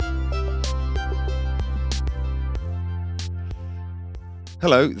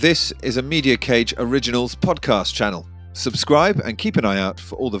Hello, this is a Media Cage Originals podcast channel. Subscribe and keep an eye out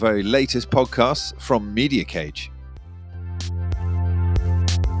for all the very latest podcasts from Media Cage.